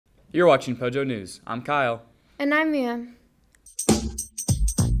You're watching Pojo News. I'm Kyle. And I'm Mia.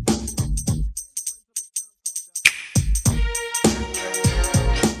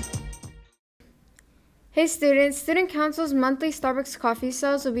 Hey students, Student Council's monthly Starbucks coffee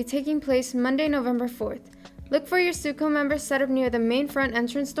sales will be taking place Monday, November 4th. Look for your Stuco members set up near the main front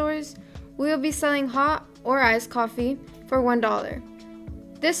entrance doors. We will be selling hot or iced coffee for $1.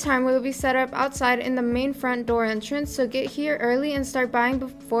 This time we will be set up outside in the main front door entrance, so get here early and start buying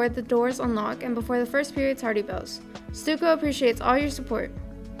before the doors unlock and before the first period tardy bells. Stuco appreciates all your support.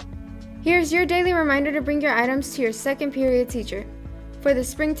 Here's your daily reminder to bring your items to your second period teacher. For the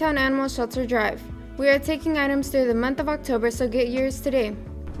Springtown Animal Shelter Drive, we are taking items through the month of October, so get yours today.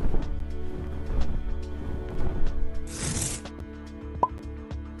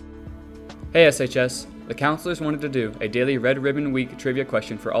 Hey SHS, the counselors wanted to do a daily Red Ribbon Week trivia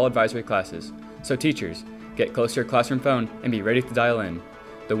question for all advisory classes. So teachers, get close to your classroom phone and be ready to dial in.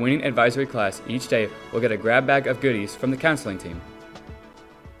 The winning advisory class each day will get a grab bag of goodies from the counseling team.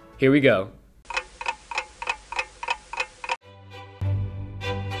 Here we go.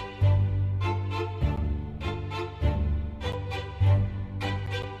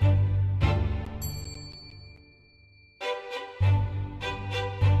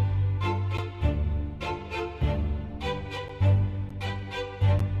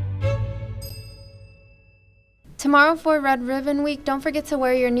 Tomorrow for Red Ribbon Week, don't forget to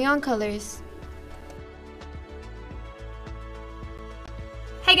wear your neon colors.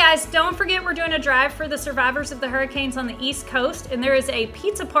 Hey guys, don't forget we're doing a drive for the survivors of the hurricanes on the East Coast, and there is a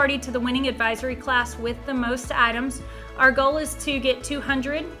pizza party to the winning advisory class with the most items. Our goal is to get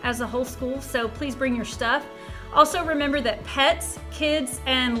 200 as a whole school, so please bring your stuff. Also remember that pets, kids,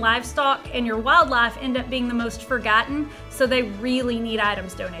 and livestock and your wildlife end up being the most forgotten, so they really need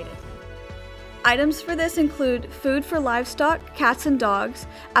items donated. Items for this include food for livestock, cats and dogs,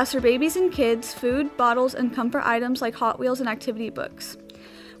 as for babies and kids, food, bottles, and comfort items like Hot Wheels and activity books.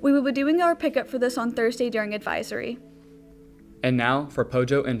 We will be doing our pickup for this on Thursday during advisory. And now for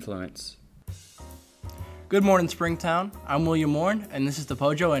Pojo Influence. Good morning, Springtown. I'm William Warren, and this is the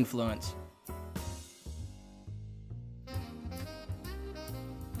Pojo Influence.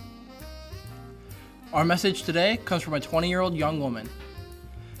 Our message today comes from a 20-year-old young woman.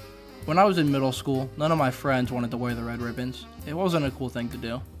 When I was in middle school, none of my friends wanted to wear the red ribbons. It wasn't a cool thing to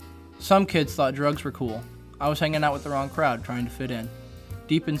do. Some kids thought drugs were cool. I was hanging out with the wrong crowd, trying to fit in.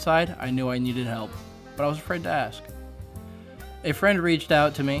 Deep inside, I knew I needed help, but I was afraid to ask. A friend reached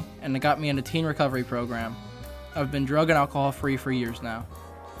out to me, and it got me in a teen recovery program. I've been drug and alcohol free for years now.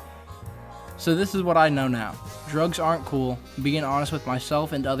 So this is what I know now. Drugs aren't cool. Being honest with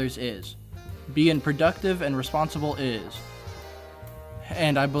myself and others is. Being productive and responsible is.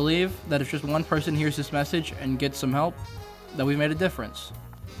 And I believe that if just one person hears this message and gets some help, that we've made a difference.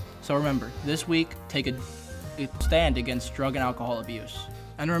 So remember, this week, take a stand against drug and alcohol abuse.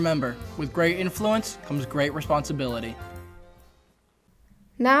 And remember, with great influence comes great responsibility.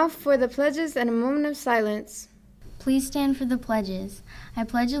 Now for the pledges and a moment of silence. Please stand for the pledges. I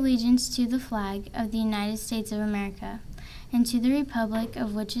pledge allegiance to the flag of the United States of America and to the republic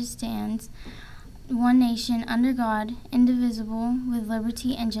of which it stands, one nation, under God, indivisible, with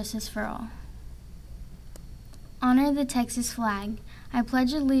liberty and justice for all. Honor the Texas flag. I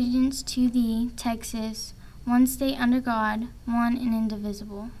pledge allegiance to thee, Texas, one state under God, one and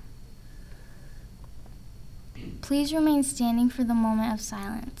indivisible. Please remain standing for the moment of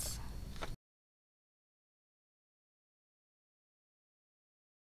silence.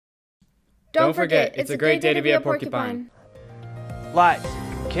 Don't forget, it's a great day to be a porcupine. Lights,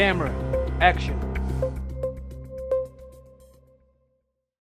 camera, action.